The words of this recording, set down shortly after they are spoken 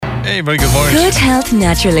Hey, very good morning. Good health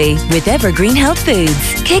naturally with Evergreen Health Foods.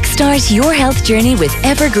 Kickstart your health journey with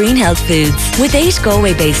Evergreen Health Foods. With 8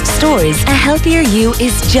 Galway-based stores, a healthier you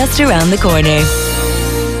is just around the corner.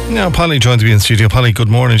 Now, Polly joins me in studio. Polly, good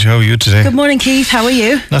morning. How are you today? Good morning, Keith. How are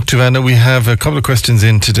you? Not too bad. We have a couple of questions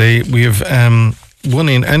in today. We have one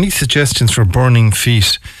in. Any suggestions for burning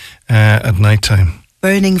feet at night time?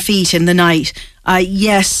 Burning feet in the night.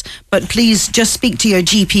 Yes, but please just speak to your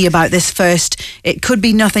GP about this first. It could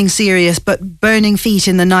be nothing serious, but burning feet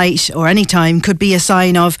in the night or any time could be a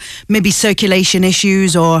sign of maybe circulation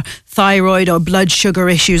issues or thyroid or blood sugar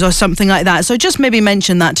issues or something like that. So just maybe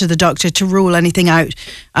mention that to the doctor to rule anything out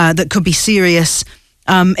that could be serious.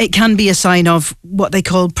 It can be a sign of what they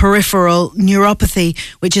call peripheral neuropathy,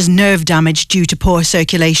 which is nerve damage due to poor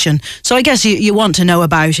circulation. So I guess you want to know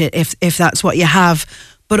about it if that's what you have.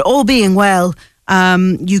 But all being well,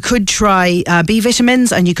 you could try B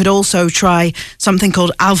vitamins, and you could also try something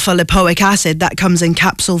called alpha lipoic acid that comes in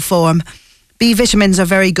capsule form. B vitamins are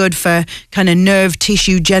very good for kind of nerve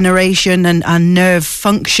tissue generation and nerve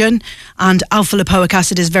function, and alpha lipoic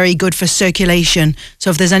acid is very good for circulation. So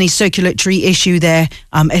if there's any circulatory issue there,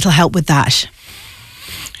 it'll help with that.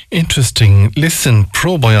 Interesting. Listen,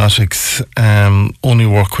 probiotics only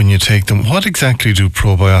work when you take them. What exactly do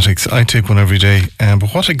probiotics? I take one every day,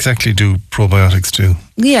 but what exactly do probiotics do?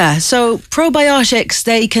 Yeah, so probiotics,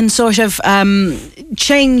 they can sort of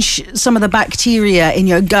change some of the bacteria in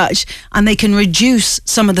your gut, and they can reduce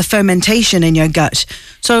some of the fermentation in your gut.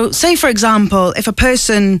 So say, for example, if a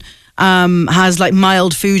person has like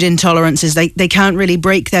mild food intolerances, they can't really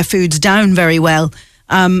break their foods down very well.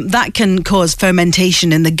 That can cause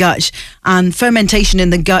fermentation in the gut, and fermentation in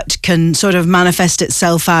the gut can sort of manifest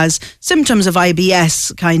itself as symptoms of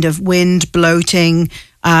IBS, kind of wind, bloating,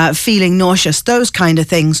 feeling nauseous, those kind of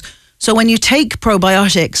things. So when you take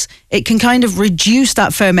probiotics, it can kind of reduce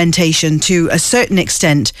that fermentation to a certain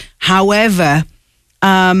extent. However,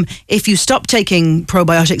 if you stop taking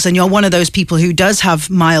probiotics and you're one of those people who does have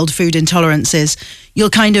mild food intolerances, you'll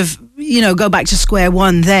kind of, go back to square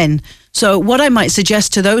one then. So what I might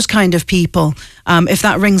suggest to those kind of people, if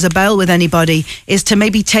that rings a bell with anybody, is to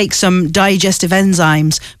maybe take some digestive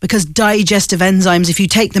enzymes, because digestive enzymes, if you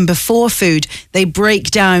take them before food, they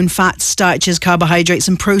break down fats, starches, carbohydrates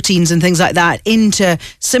and proteins and things like that into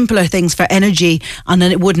simpler things for energy, and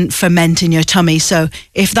then it wouldn't ferment in your tummy. So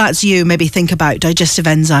if that's you, maybe think about digestive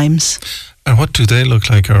enzymes. And what do they look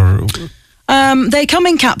like? They come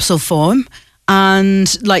in capsule form. And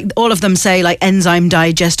like all of them say like enzyme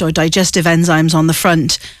digest or digestive enzymes on the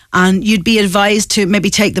front. And you'd be advised to maybe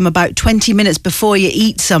take them about 20 minutes before you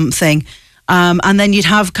eat something. And then you'd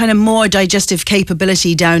have kind of more digestive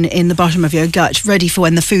capability down in the bottom of your gut, ready for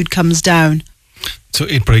when the food comes down. So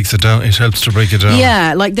it breaks it down, it helps to break it down?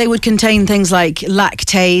 Yeah, like they would contain things like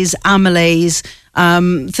lactase, amylase,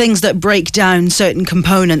 things that break down certain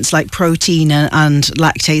components like protein and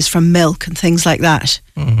lactase from milk and things like that.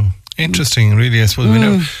 Interesting, really. I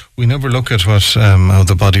suppose we never look at what how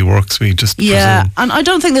the body works. We just presume. And I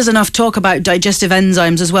don't think there's enough talk about digestive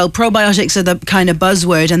enzymes as well. Probiotics are the kind of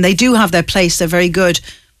buzzword, and they do have their place. They're very good,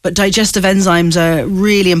 but digestive enzymes are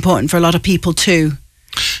really important for a lot of people too.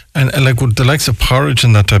 And like would the likes of porridge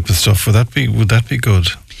and that type of stuff, would that be good?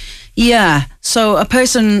 Yeah. So a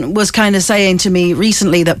person was kind of saying to me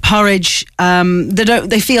recently that porridge,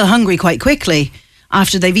 they feel hungry quite quickly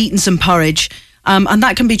after they've eaten some porridge. And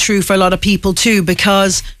that can be true for a lot of people too,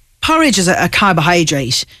 because porridge is a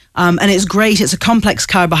carbohydrate, and it's great. It's a complex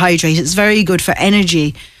carbohydrate. It's very good for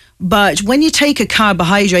energy. But when you take a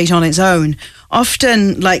carbohydrate on its own,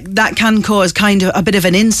 often like that can cause kind of a bit of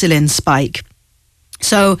an insulin spike.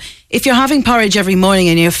 So if you're having porridge every morning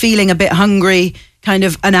and you're feeling a bit hungry kind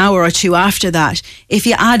of an hour or two after that, if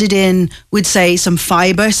you added in, we'd say, some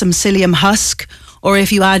fibre, some psyllium husk, or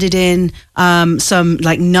if you added in some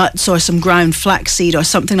like nuts or some ground flaxseed or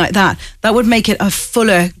something like that, that would make it a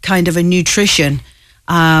fuller kind of a nutrition.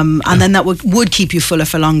 And then that would keep you fuller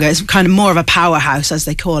for longer. It's kind of more of a powerhouse, as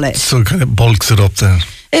they call it. So it kind of bulks it up then?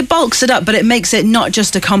 It bulks it up, but it makes it not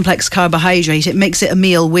just a complex carbohydrate. It makes it a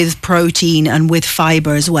meal with protein and with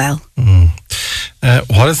fibre as well.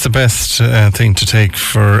 What is the best thing to take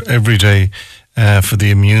for every day for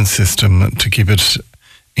the immune system to keep it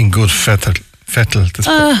in good fettle?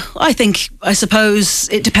 I suppose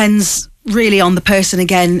it depends really on the person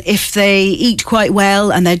again. If they eat quite well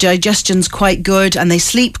and their digestion's quite good and they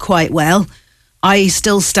sleep quite well, I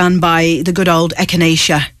still stand by the good old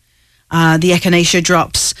echinacea, the echinacea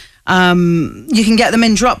drops. You can get them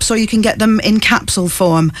in drops or you can get them in capsule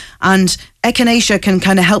form. And echinacea can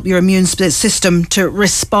kind of help your immune system to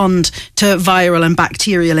respond to viral and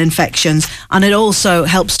bacterial infections. And it also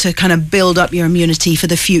helps to kind of build up your immunity for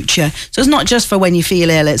the future. So it's not just for when you feel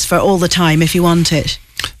ill, it's for all the time if you want it.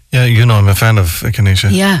 Yeah, I'm a fan of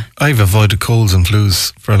echinacea. Yeah. I've avoided colds and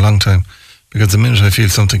flus for a long time because the minute I feel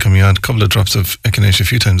something coming on, a couple of drops of echinacea a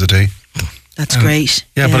few times a day. That's great.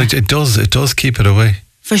 Yeah, but it does keep it away.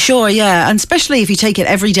 For sure, yeah. And especially if you take it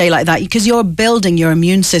every day like that, because you're building your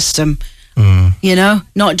immune system,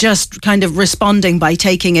 not just kind of responding by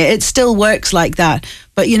taking it. It still works like that.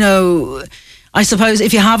 But, I suppose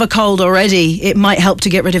if you have a cold already, it might help to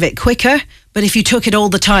get rid of it quicker. But if you took it all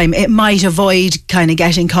the time, it might avoid kind of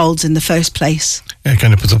getting colds in the first place. Yeah, it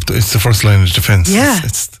kind of puts up, it's the first line of defence. Yeah.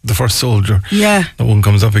 It's the first soldier that one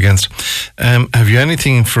comes up against. Have you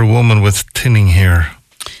anything for a woman with thinning hair?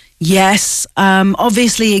 Yes.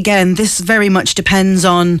 Obviously, again, this very much depends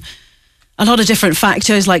on a lot of different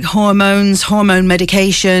factors like hormones, hormone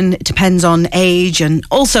medication. It depends on age and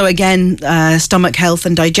also, again, stomach health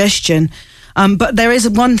and digestion. But there is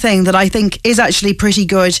one thing that I think is actually pretty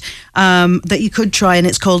good that you could try, and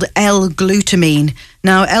it's called L-glutamine.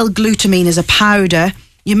 Now, L-glutamine is a powder.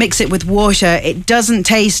 You mix it with water. It doesn't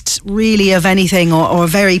taste really of anything or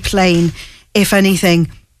very plain, if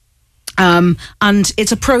anything. And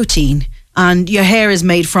it's a protein, and your hair is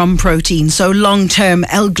made from protein. So long-term,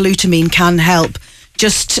 L-glutamine can help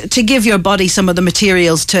just to give your body some of the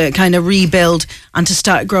materials to kind of rebuild and to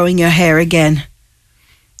start growing your hair again.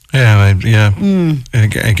 Yeah.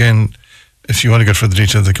 Again, if you want to get further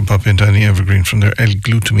details, they can pop into any Evergreen from their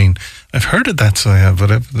L-glutamine. I've heard of that, so I have,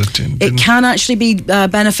 but it can actually be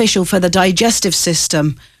beneficial for the digestive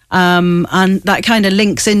system. And that kind of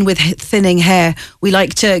links in with thinning hair. We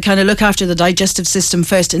like to kind of look after the digestive system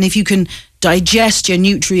first, and if you can digest your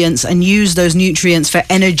nutrients and use those nutrients for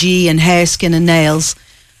energy and hair, skin and nails,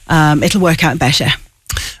 it'll work out better.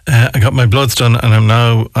 I got my bloods done, and I'm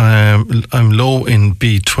low in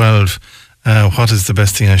B12. What is the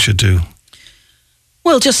best thing I should do?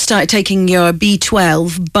 Well, just start taking your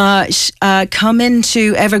B12, but come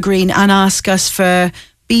into Evergreen and ask us for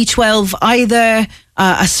B12, either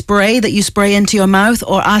a spray that you spray into your mouth,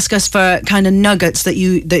 or ask us for kind of nuggets that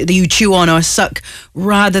you chew on or suck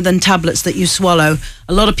rather than tablets that you swallow.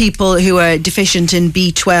 A lot of people who are deficient in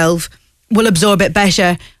B12 will absorb it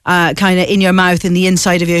better kind of in your mouth, in the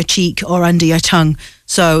inside of your cheek or under your tongue.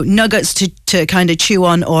 So nuggets to kind of chew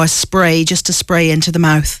on, or spray, just to spray into the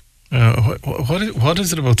mouth. What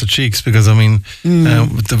is it about the cheeks? Because with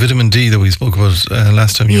the vitamin D that we spoke about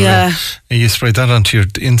last time, you spray that onto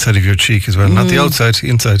the inside of your cheek as well, not the outside, the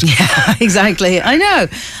inside. Yeah, exactly. I know.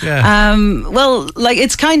 Yeah. Well, like,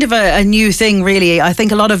 it's kind of a new thing, really. I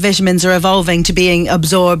think a lot of vitamins are evolving to being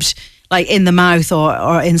absorbed, like in the mouth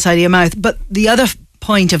or inside of your mouth. But the other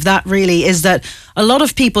point of that really is that a lot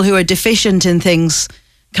of people who are deficient in things,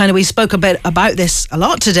 we spoke a bit about this a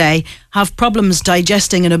lot today, have problems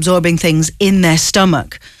digesting and absorbing things in their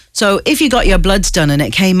stomach. So if you got your bloods done and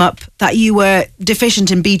it came up that you were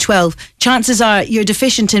deficient in B12, chances are you're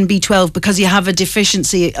deficient in B12 because you have a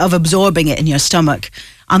deficiency of absorbing it in your stomach.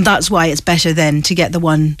 And that's why it's better then to get the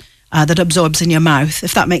one that absorbs in your mouth,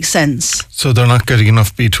 if that makes sense. So they're not getting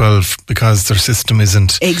enough B12 because their system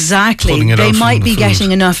isn't exactly pulling it out they might from the be food.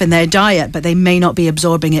 Getting enough in their diet, but they may not be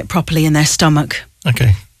absorbing it properly in their stomach.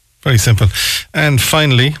 Okay, very simple. And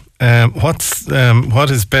finally, what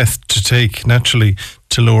is best to take naturally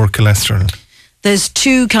to lower cholesterol? There's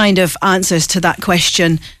two kind of answers to that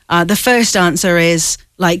question. The first answer is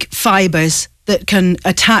like fibres that can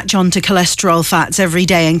attach onto cholesterol fats every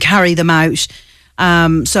day and carry them out.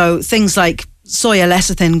 So things like soya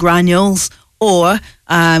lecithin granules, or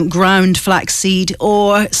ground flaxseed,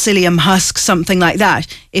 or psyllium husk, something like that.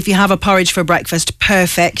 If you have a porridge for breakfast,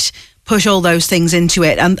 perfect. Put all those things into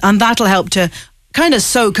it, and that'll help to kind of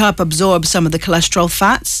soak up, absorb some of the cholesterol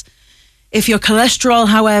fats. If your cholesterol,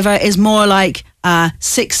 however, is more like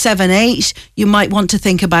 6, 7, 8, you might want to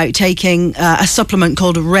think about taking a supplement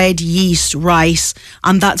called red yeast rice,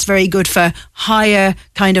 and that's very good for higher,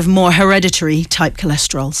 kind of more hereditary type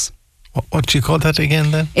cholesterols. What do you call that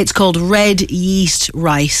again then? It's called red yeast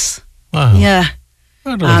rice. Wow. Yeah.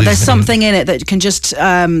 There's things. something in it that can just,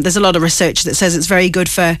 there's a lot of research that says it's very good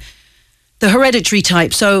for the hereditary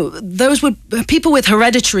type. So people with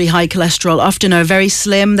hereditary high cholesterol often are very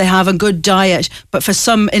slim. They have a good diet, but for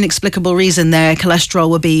some inexplicable reason, their cholesterol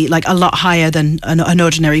will be like a lot higher than an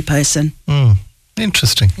ordinary person.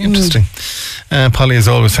 Interesting. Polly, as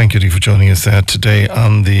always, thank you for joining us today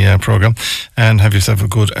on the programme, and have yourself a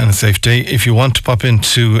good and a safe day. If you want to pop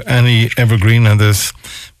into any Evergreen, and there's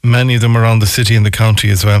many of them around the city and the county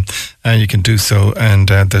as well. You can do so, and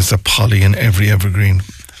there's a Polly in every Evergreen.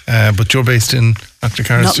 But you're based in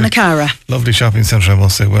Knocknacarra. Lovely shopping centre, I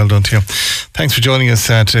must say. Well done to you. Thanks for joining us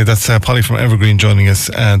today. That's Polly from Evergreen joining us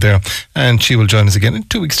there, and she will join us again in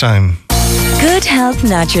 2 weeks' time. Good health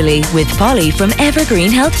naturally with Polly from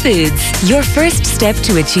Evergreen Health Foods. Your first step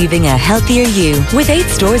to achieving a healthier you. With 8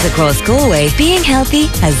 stores across Galway, being healthy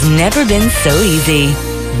has never been so easy.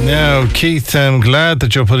 Now, Keith, I'm glad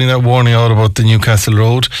that you're putting that warning out about the Newcastle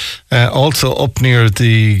Road. Also up near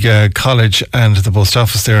the college and the post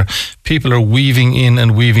office there, people are weaving in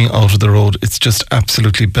and weaving out of the road. It's just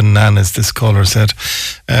absolutely bananas, this caller said.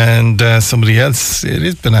 And somebody else, it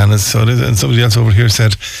is bananas, so it is, and somebody else over here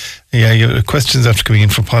said, yeah, your questions after coming in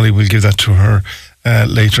for Polly, we'll give that to her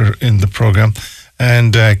later in the programme.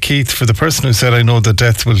 And Keith, for the person who said, I know that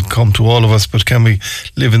death will come to all of us, but can we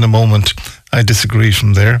live in the moment? I disagree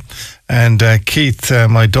from there. And Keith,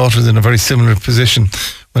 my daughter's in a very similar position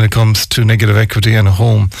when it comes to negative equity and a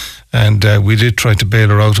home. And we did try to bail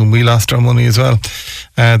her out, and we lost our money as well.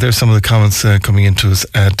 There's some of the comments coming into us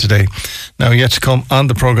today. Now, yet to come on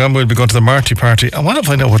the programme, we'll be going to the Marty Party. I want to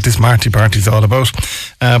find out what this Marty Party is all about,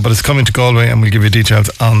 but it's coming to Galway, and we'll give you details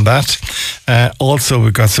on that. Also,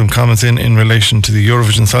 we've got some comments in relation to the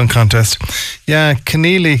Eurovision Song Contest. Yeah,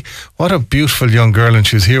 Keneally, what a beautiful young girl, and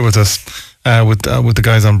she was here with us with the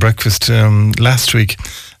guys on breakfast last week.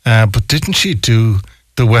 But didn't she do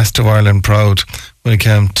the West of Ireland proud when it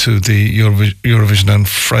came to the Eurovision on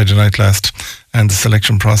Friday night last and the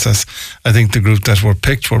selection process? I think the group that were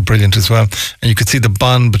picked were brilliant as well, and you could see the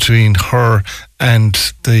bond between her and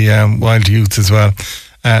the Wild Youth as well.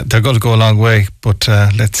 They're going to go a long way, but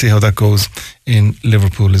let's see how that goes in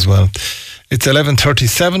Liverpool as well. It's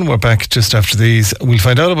 11:37. We're back just after these. We'll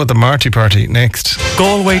find out about the Marty Party next.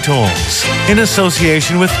 Galway Talks, in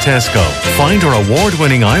association with Tesco. Find our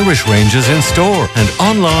award-winning Irish ranges in store and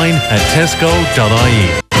online at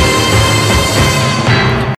tesco.ie.